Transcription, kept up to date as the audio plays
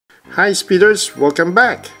Hi speeders, welcome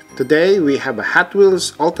back! Today we have a Hot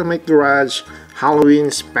Wheels Ultimate Garage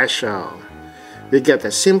Halloween special. We get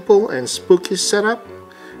a simple and spooky setup.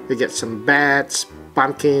 We get some bats,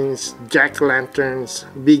 pumpkins, jack-o'-lanterns,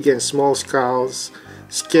 big and small skulls,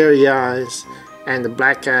 scary eyes, and the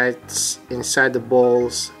black eyes inside the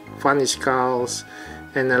balls, funny skulls,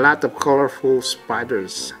 and a lot of colorful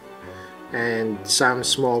spiders, and some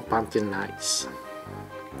small pumpkin lights.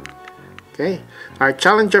 Okay, our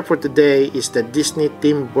challenger for today is the Disney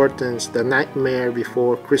Tim Burton's The Nightmare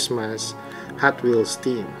Before Christmas Hot Wheels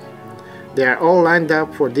team. They are all lined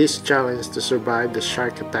up for this challenge to survive the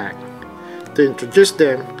shark attack. To introduce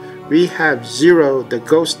them, we have Zero the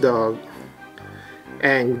Ghost Dog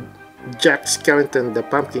and Jack Skellington the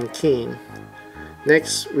Pumpkin King.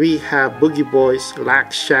 Next, we have Boogie Boys,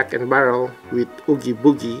 Lax, Shack, and Barrel with Oogie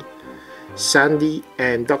Boogie, Sandy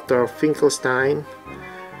and Dr. Finkelstein,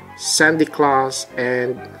 Sandy Claus,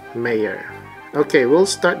 and Mayor. Okay, we'll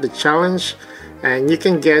start the challenge and you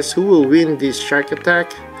can guess who will win this shark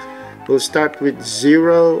attack. We'll start with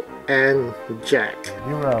Zero and Jack.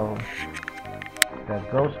 Zero, the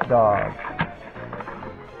ghost dog.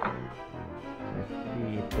 Let's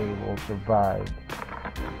see if they will survive.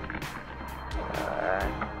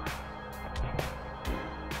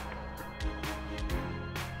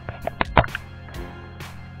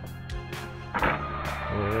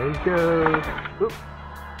 There he goes. Oops.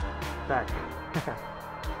 Back.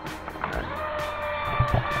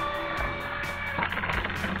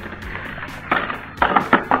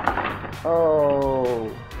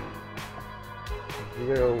 Oh.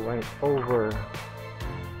 Zero went over.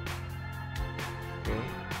 Okay.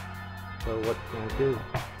 So what can we do?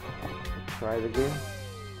 Let's try it again.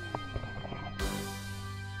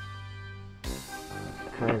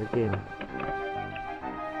 Let's try it again.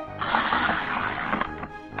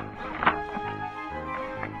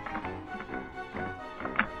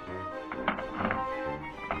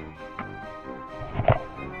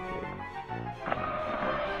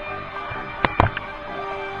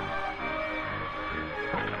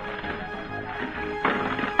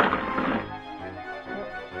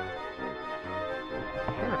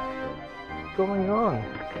 What's going on?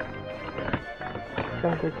 I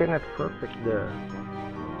think I cannot perfect the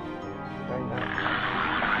right now.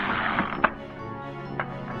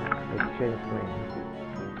 Let's change lane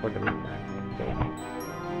for the meantime. Okay.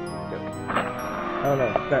 Oh no,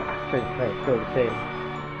 not change lane, still the same.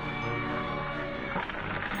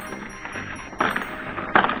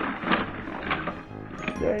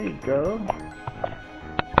 There you go.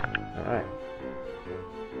 Alright.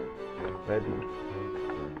 Ready.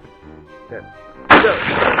 Go.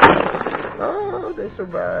 Oh, they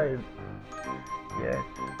survived. Yes.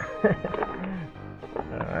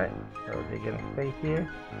 Alright, so they're gonna stay here.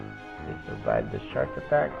 They survived the shark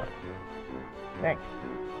attack. Next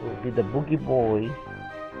will be the Boogie Boys,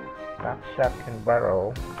 Lax, Shack, and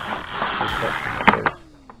Barrel.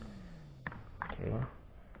 Okay.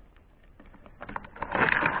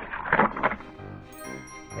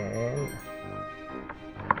 And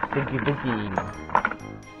Boogie Boogie.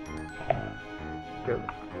 Go.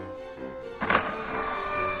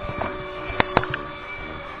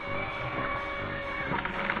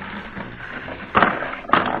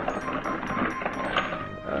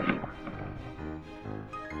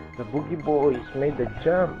 The Boogie Boys made the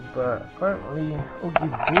jump, but apparently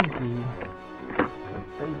Oogie Boogie went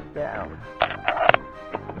face down.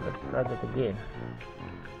 Let's try that again.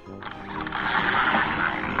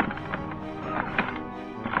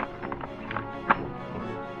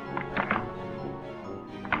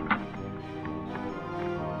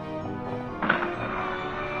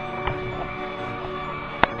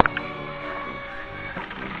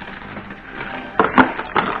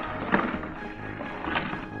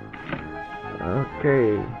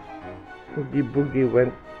 Okay, Oogie Boogie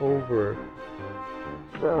went over,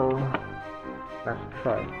 so let's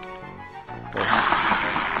try. So,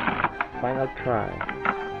 final try.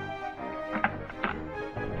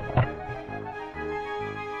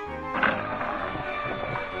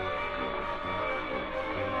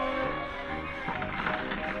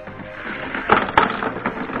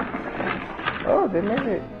 Oh, they made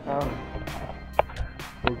it.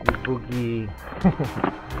 Oogie Boogie.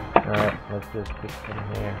 Alright, let's just pick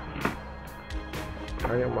some here.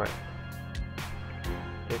 Hurry up, Mark.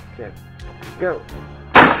 Get set. Go!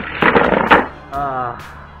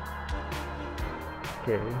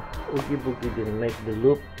 Okay, Oogie Boogie didn't make the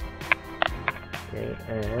loop. Okay,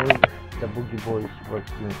 and the Boogie Boys were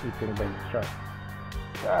being eaten by the shark.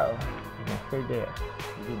 So, you can stay there.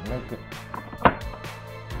 You didn't make it.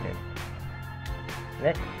 Okay.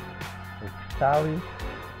 Next, it's Sally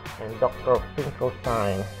and Dr.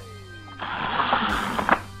 Finkelstein.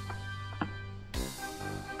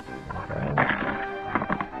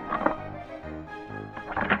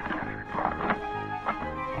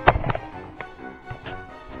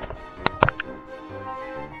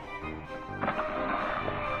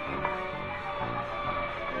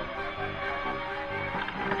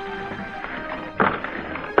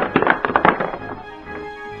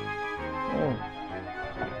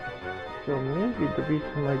 So maybe the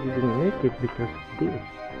reason why you didn't make it because of this.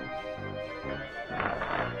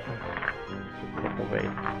 Take it away.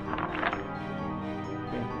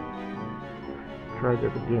 Okay. Try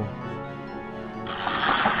that again.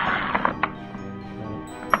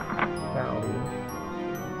 Sally.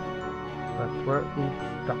 But where is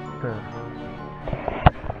Doctor?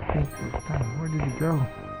 Where did he go?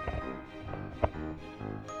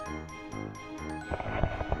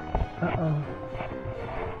 Uh-oh.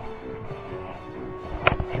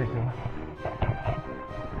 There you go.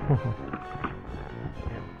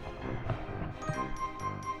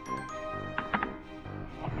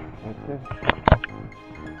 Okay.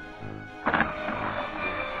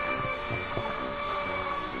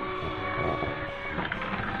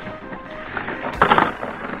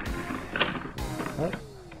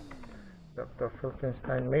 Dr.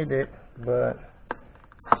 Finkelstein made it, but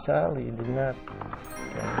Sally did not.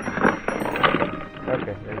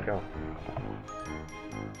 Okay, there you go.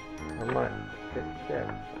 Come on, get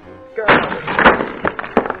go!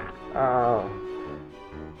 Oh,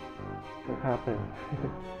 what happened?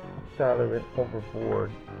 Sally went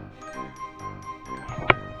overboard,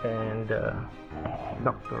 and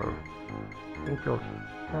Dr.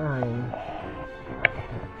 Finkelstein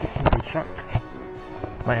the shark.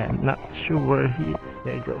 I'm not sure where he is.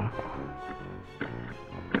 There you go.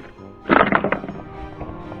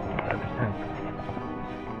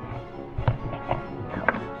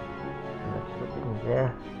 Yeah.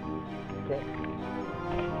 Okay.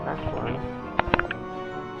 Last one.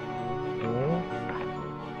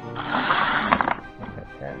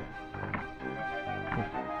 Okay.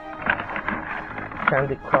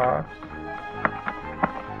 Candy Cross.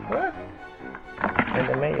 What? And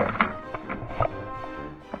the mayor.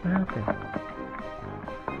 What happened?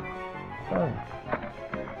 Oh.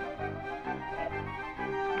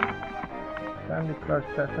 Candy Cross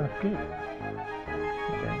doesn't fit.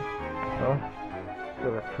 Okay. So.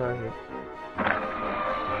 Gonna try it.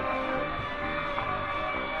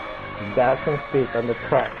 It doesn't fit on the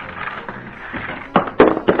track.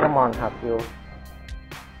 Come on, Hot Wheels.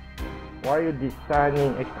 Why are you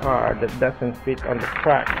designing a car that doesn't fit on the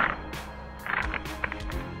track?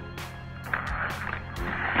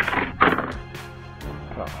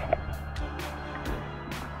 Oh.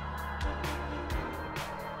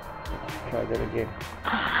 Try that again.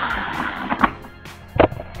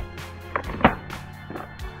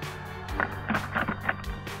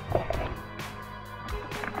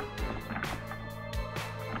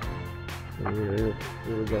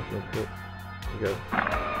 Really doesn't fit. Go.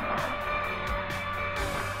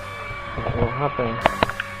 What happened?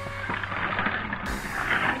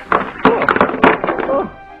 Oh!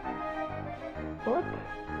 What?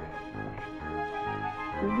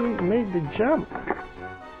 You made the jump.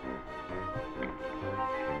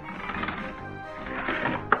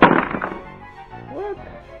 What?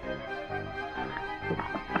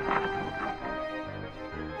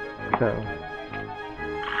 So,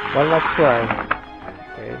 one last try.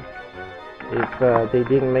 Okay. If they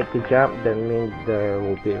didn't make the jump, that means they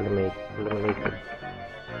will be eliminated.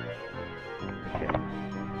 Okay.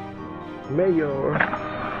 Mayor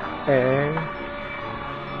and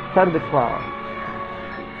Santa Claus.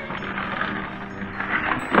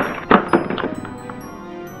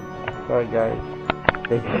 Sorry guys,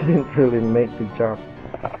 they didn't really make the jump,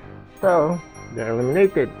 so they're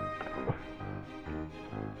eliminated.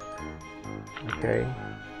 Okay.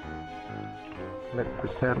 Let's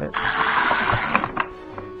present it.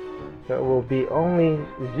 So it will be only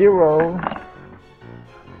Zero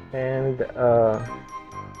and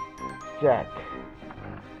Jack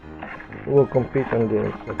will compete on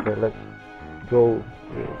this. Okay, let's go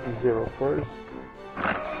with Zero first.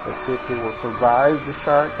 Let's see if he will survive the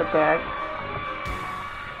shark attack.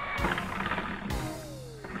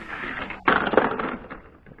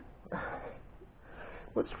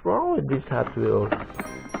 What's wrong with these Hot Wheels?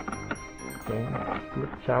 Okay,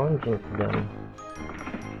 looks challenging to them.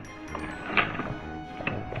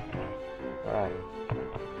 Alright.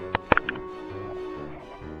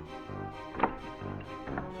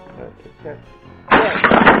 Okay.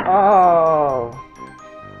 Oh!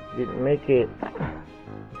 Didn't make it.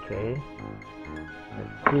 Okay.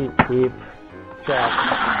 Let's see if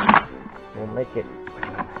Jack will make it.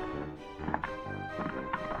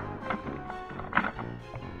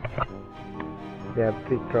 They have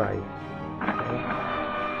 3 tries. Okay.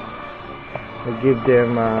 We give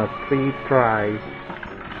them 3 tries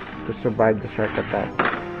to survive the shark attack.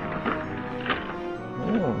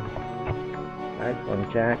 Nice one,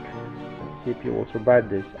 Jack. Let's see if you will survive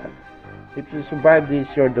this. If you survive this,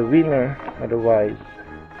 you're the winner. Otherwise,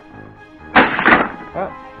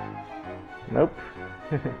 nope.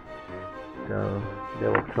 So they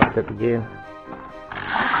will try that again.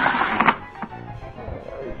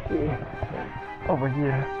 Let's see. Over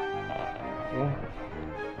here. Okay.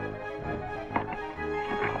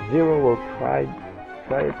 Zero will try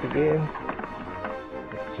it again.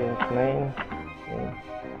 Let's change name. Okay.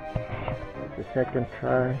 The second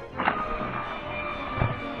try.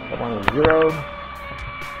 Come on, 0.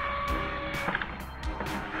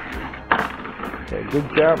 Okay, good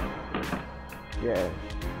jump. Yes.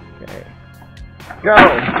 Okay. Go!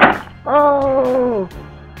 Oh!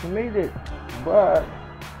 You made it. But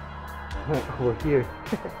over here.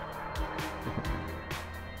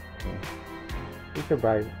 You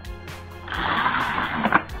survived.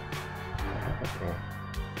 Okay.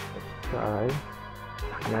 Let's try.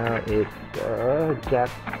 Now it's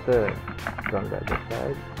Jack's turn. On the other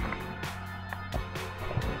side.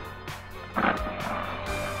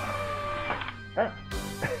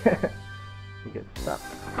 You get stuck.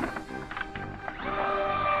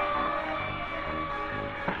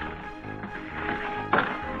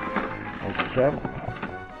 Let's jump.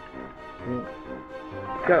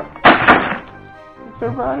 Go. You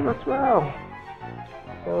survive as well.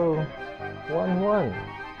 So 1-1.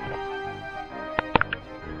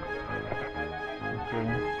 Okay.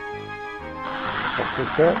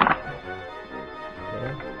 That's it.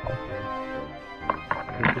 Okay.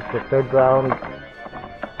 This is the 3rd round.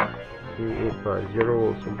 See if 0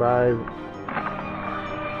 will survive.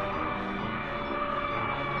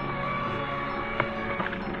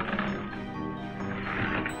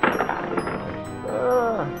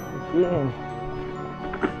 Again.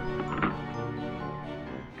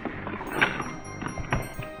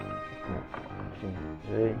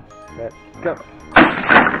 Okay, let's go.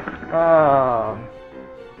 Oh,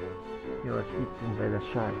 he was eaten by the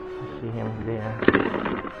shark. I see him there.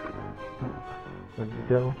 Where'd you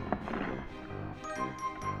go?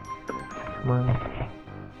 Come on.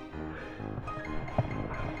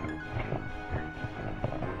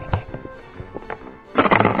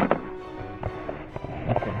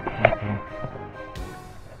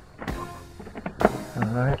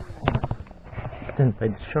 Alright. Eaten by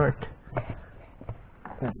the shark.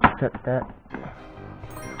 Let's set that.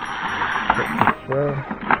 Set this well.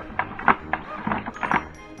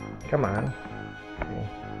 Come on. Okay.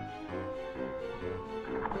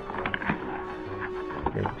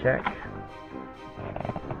 Okay, Jack.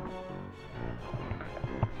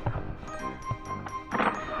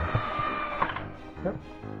 Yep.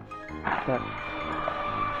 Stuck.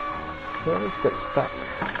 So let's get stuck.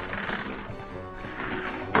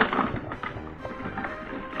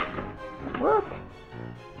 What?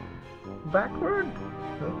 Backward?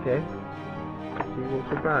 Okay. He will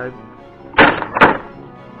survive.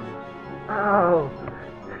 Oh!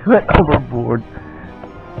 Went overboard.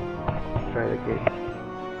 Try it again.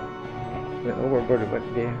 Went overboard, went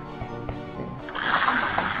there. Okay.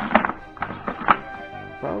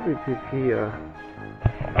 Probably if he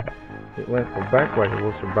it went for backward, he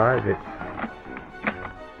will survive it.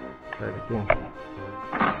 Try it again.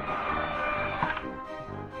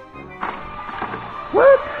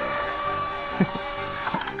 What?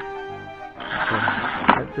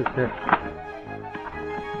 That's just it.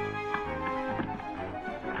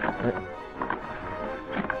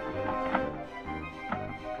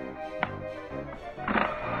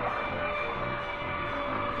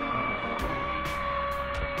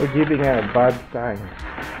 We're giving her a bad sign.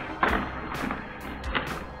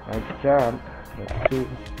 Nice jump. Let's see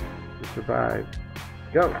to survive.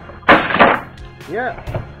 Go. Yeah.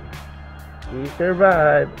 He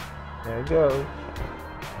survived. There it goes.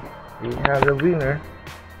 We have a winner.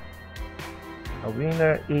 A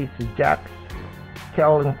winner is Jack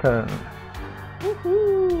Skellington.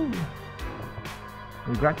 Woohoo!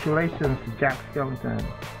 Congratulations to Jack Skellington.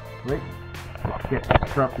 Wait, let's get the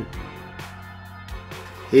trophy.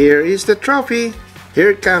 Here is the trophy.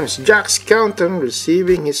 Here comes Jack Skellington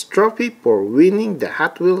receiving his trophy for winning the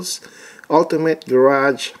Hot Wheels Ultimate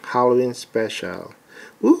Garage Halloween Special.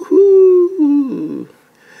 Woohoo!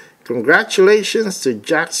 Congratulations to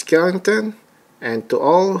Jack Skellington and to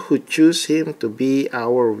all who choose him to be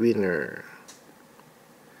our winner.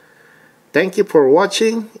 Thank you for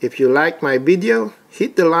watching. If you like my video,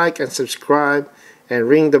 hit the like and subscribe and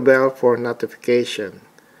ring the bell for notification.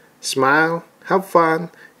 Smile, have fun,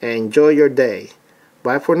 and enjoy your day.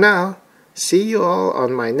 Bye for now. See you all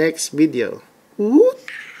on my next video. Woo!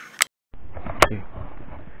 Okay.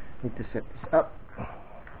 Need to set this up.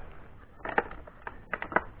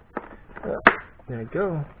 There we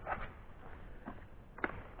go.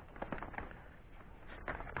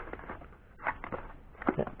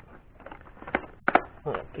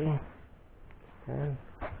 Okay. And,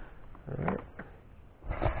 all right.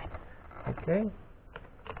 Okay.